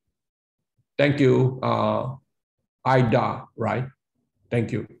 Thank you, Ida, right?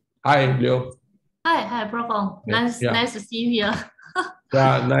 Thank you. Hi, Leo. Hi, Prof. Ong. Nice to see you here.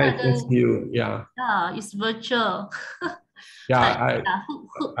 Yeah, nice to see you. Yeah. Yeah, it's virtual. Yeah,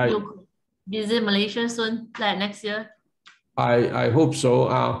 hope you'll visit Malaysia soon, like next year. I hope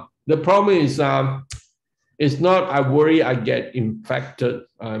so. The problem is, it's not I worry I get infected.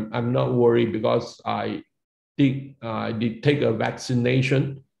 I'm not worried because I did take a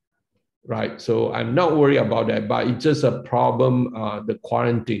vaccination, right? So I'm not worried about that. But it's just a problem, the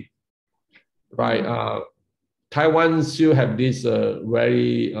quarantine, right? Taiwan still have this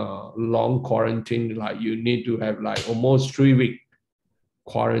very long quarantine. Like you need to have like almost 3-week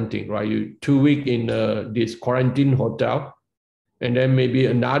quarantine, right? You 2 weeks in this quarantine hotel, and then maybe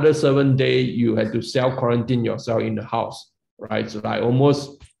another 7 days you had to self-quarantine yourself in the house, right? So like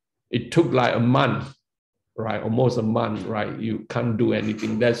it took like a month, right? Almost a month, right? You can't do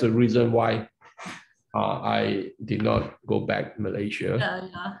anything. That's the reason why I did not go back to Malaysia.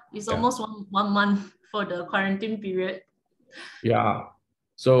 Yeah. It's almost one month for the quarantine period. Yeah.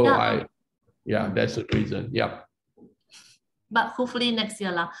 So that's the reason. Yeah. But hopefully next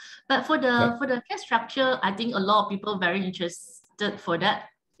year lah. But for the case structure, I think a lot of people very interested opted for that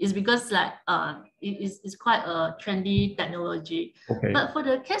is because like it's quite a trendy technology. Okay. But for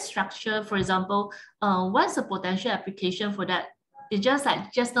the cage structure, for example, what's the potential application for that? It's just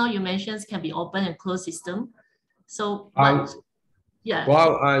like just now you mentioned can be open and closed system. So yeah.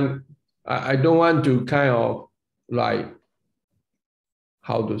 Well, I don't want to kind of like,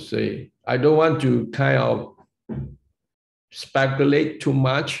 how to say, I don't want to kind of speculate too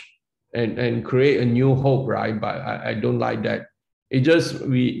much and create a new hope, right? But I don't like that. It just,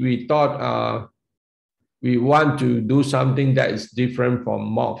 we thought we want to do something that is different from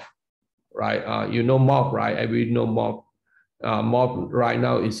MOF, right? You know MOF, right? Everybody know MOF. MOF right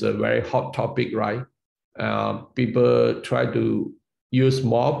now is a very hot topic, right? People try to use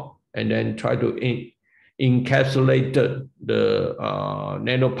MOF and then try to encapsulate the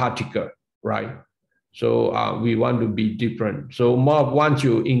nanoparticle, right? So we want to be different. So MOF, once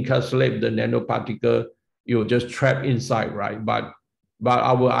you encapsulate the nanoparticle, you just trap inside, right? But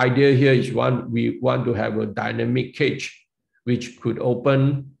our idea here is we want to have a dynamic cage, which could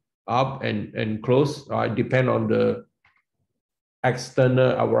open up and close, right? Depend on the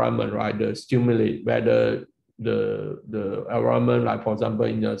external environment, right? The stimuli, whether the environment, like for example,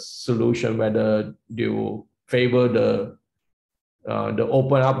 in a solution, whether they will favor the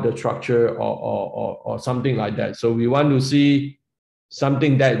open up the structure or something like that. So we want to see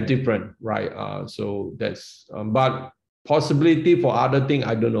something that different, right? So that's, but possibility for other thing,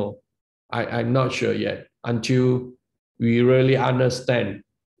 I don't know. I'm not sure yet until we really understand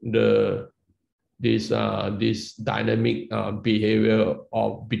this dynamic behavior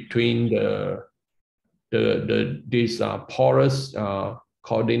of between this porous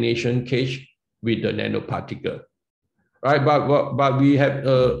coordination cage with the nanoparticle, right? But we have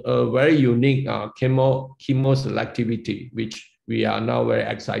a very unique chemo selectivity, which we are now very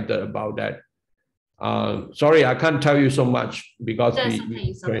excited about that. Sorry, I can't tell you so much because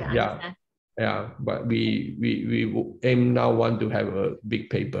yeah, but we aim now want to have a big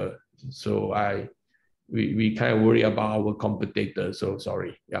paper. So we kind of worry about our competitor. So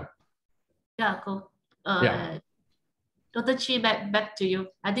sorry. Yeah. Yeah, cool. Yeah. Dr. Chi, back to you.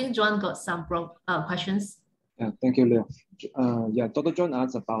 I think John got some questions. Yeah, thank you, Leo. Yeah, Dr. John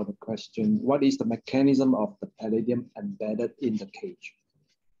asked about the question, what is the mechanism of the palladium embedded in the cage?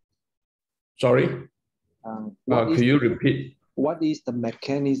 Sorry? Can you repeat? What is the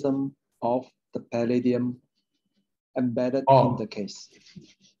mechanism of the palladium embedded in the case?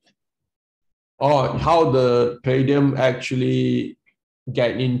 Oh, how the palladium actually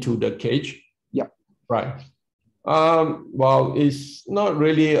get into the cage? Yeah. Right. Well, it's not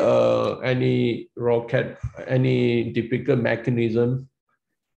really any typical mechanism.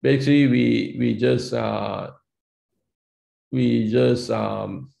 Basically, we just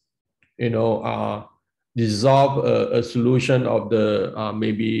dissolve a solution of the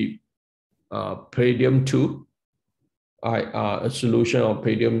maybe palladium 2, a solution of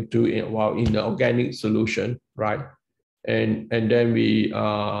palladium 2 in the organic solution, right? And then we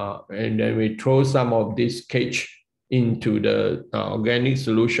throw some of this cage into the organic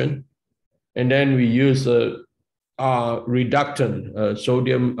solution, and then we use a reductant,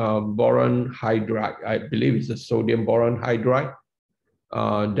 sodium boron hydride. I believe it's a sodium boron hydride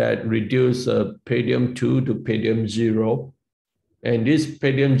that reduce palladium 2 to palladium 0, and this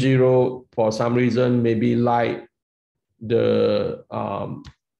palladium 0 for some reason maybe like the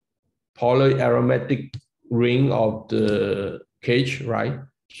polyaromatic ring of the cage, right?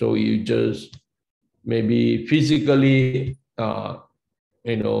 So you just maybe physically,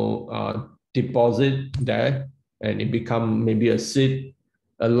 deposit there, and it become maybe a seed,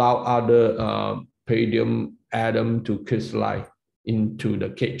 allow other palladium atom to crystallize into the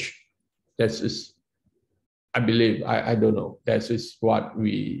cage. That is, I believe, I don't know. That is what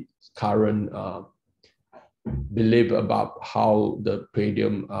we current believe about how the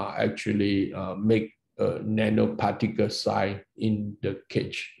palladium actually make a nanoparticle size in the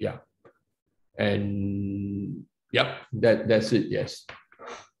cage. Yeah. And yep, that's it. Yes.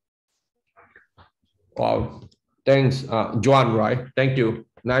 Wow. Thanks, Juan, right? Thank you.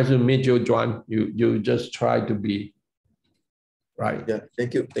 Nice to meet you, Juan. You just try to be right. Yeah,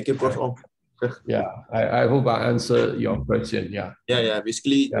 thank you. Thank you, Prof. Ong. Yeah, I hope I answered your question. Yeah.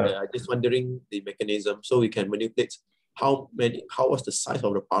 Basically, I'm just wondering the mechanism, so we can manipulate how was the size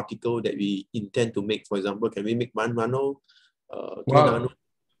of the particle that we intend to make. For example, can we make 1 nano, 2 nano?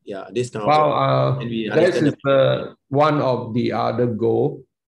 Yeah, this kind of. This is one of the other goal.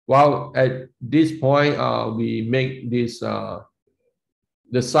 Well, at this point, we make this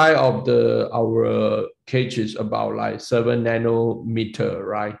the size of our cage is about like 7 nanometer,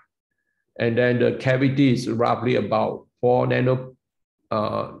 right? And then the cavity is roughly about 4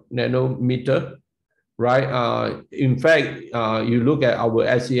 nanometer, right? In fact, you look at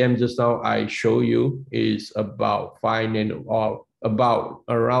our SEM just now, I show you is about 5 nano or about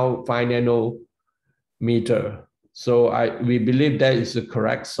around 5 nanometer. So we believe that is the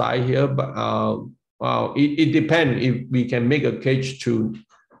correct size here, but it depends if we can make a cage to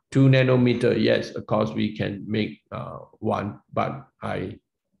 2 nanometer. Yes, of course we can make one, but I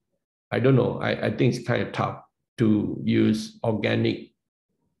don't know. I think it's kind of tough to use organic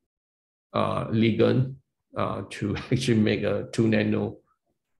ligand to actually make a 2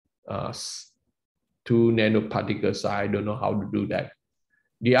 nanoparticle size. I don't know how to do that.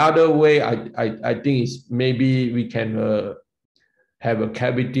 The other way I think is maybe we can have a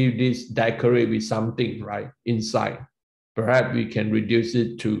cavity this decorate with something right inside. Perhaps we can reduce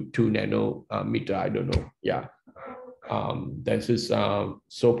it to 2 nanometer. I don't know. Yeah. That is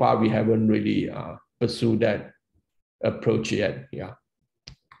so far we haven't really pursued that approach yet. Yeah.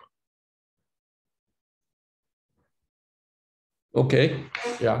 Okay.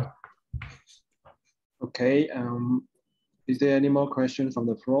 Yeah. Okay. Is there any more questions from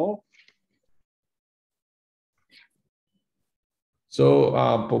the floor? So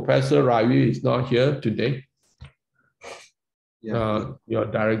Professor Ravi is not here today. Yeah. Your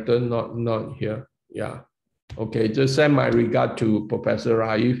director not here. Yeah. Okay. Just send my regard to Professor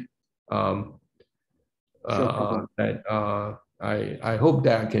Raif. Sure, that I hope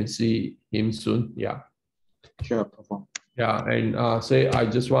that I can see him soon. Yeah. Sure, Prof. Yeah, and I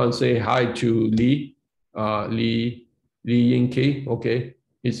just want to say hi to Lee Ying-Ki. Okay,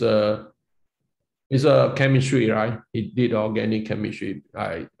 it's a chemistry, right? He did organic chemistry.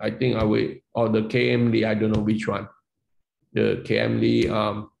 I think I will, or the KM Lee. I don't know which one. The KM Lee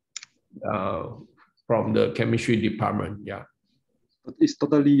from the chemistry department. Yeah. It's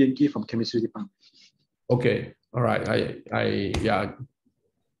totally Yankee from chemistry department. Okay. All right. Yeah.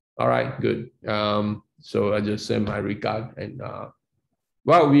 All right. Good. So I just send my regard and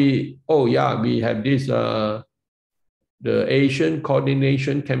well, we have this the Asian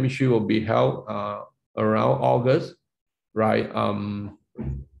coordination chemistry will be held around August, right?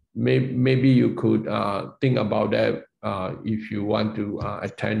 Maybe you could think about that if you want to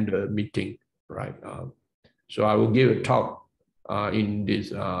attend the meeting, right? So I will give a talk in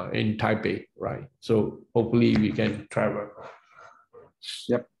Taipei, right? So hopefully we can travel.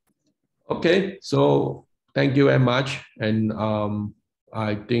 Yep. Okay, so thank you very much, and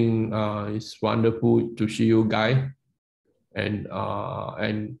I think it's wonderful to see you guys, and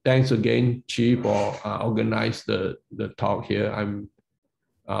thanks again, Chief, for organize the talk here.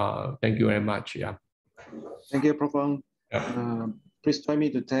 Thank you very much. Yeah. Thank you, Prof. Ong. Yeah. Please join me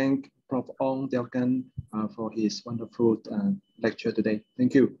to thank Prof. Ong Tiow-Gan for his wonderful lecture today.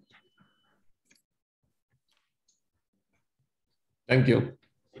 Thank you. Thank you.